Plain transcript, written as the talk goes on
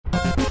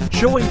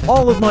showing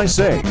all of my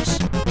saves.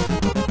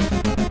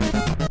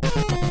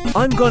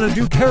 I'm gonna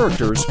do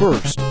characters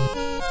first.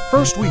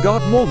 First we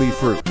got moldy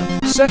fruit.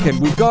 Second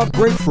we got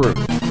grapefruit.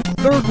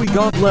 Third we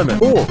got lemon,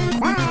 or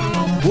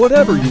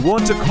whatever you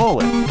want to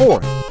call it.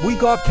 Fourth, we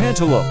got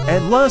cantaloupe.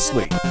 And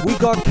lastly, we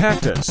got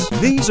cactus.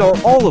 These are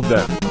all of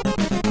them.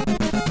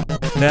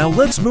 Now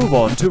let's move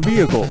on to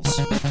vehicles.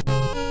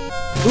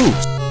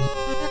 Oops.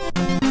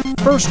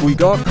 First we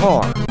got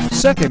car.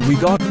 Second we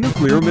got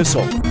nuclear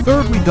missile.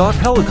 Third we got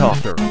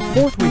helicopter.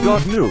 Fourth we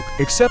got nuke,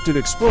 except it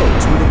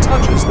explodes when it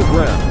touches the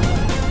ground.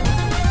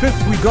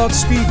 Fifth we got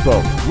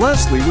speedboat.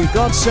 Lastly we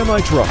got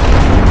semi-truck.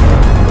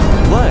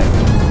 Lag.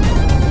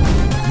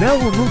 Now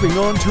we're moving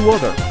on to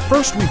other.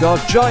 First we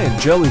got giant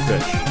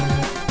jellyfish.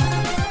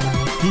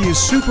 He is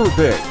super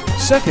big.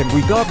 Second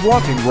we got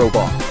walking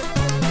robot.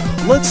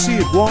 Let's see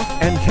it walk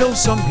and kill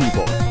some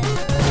people.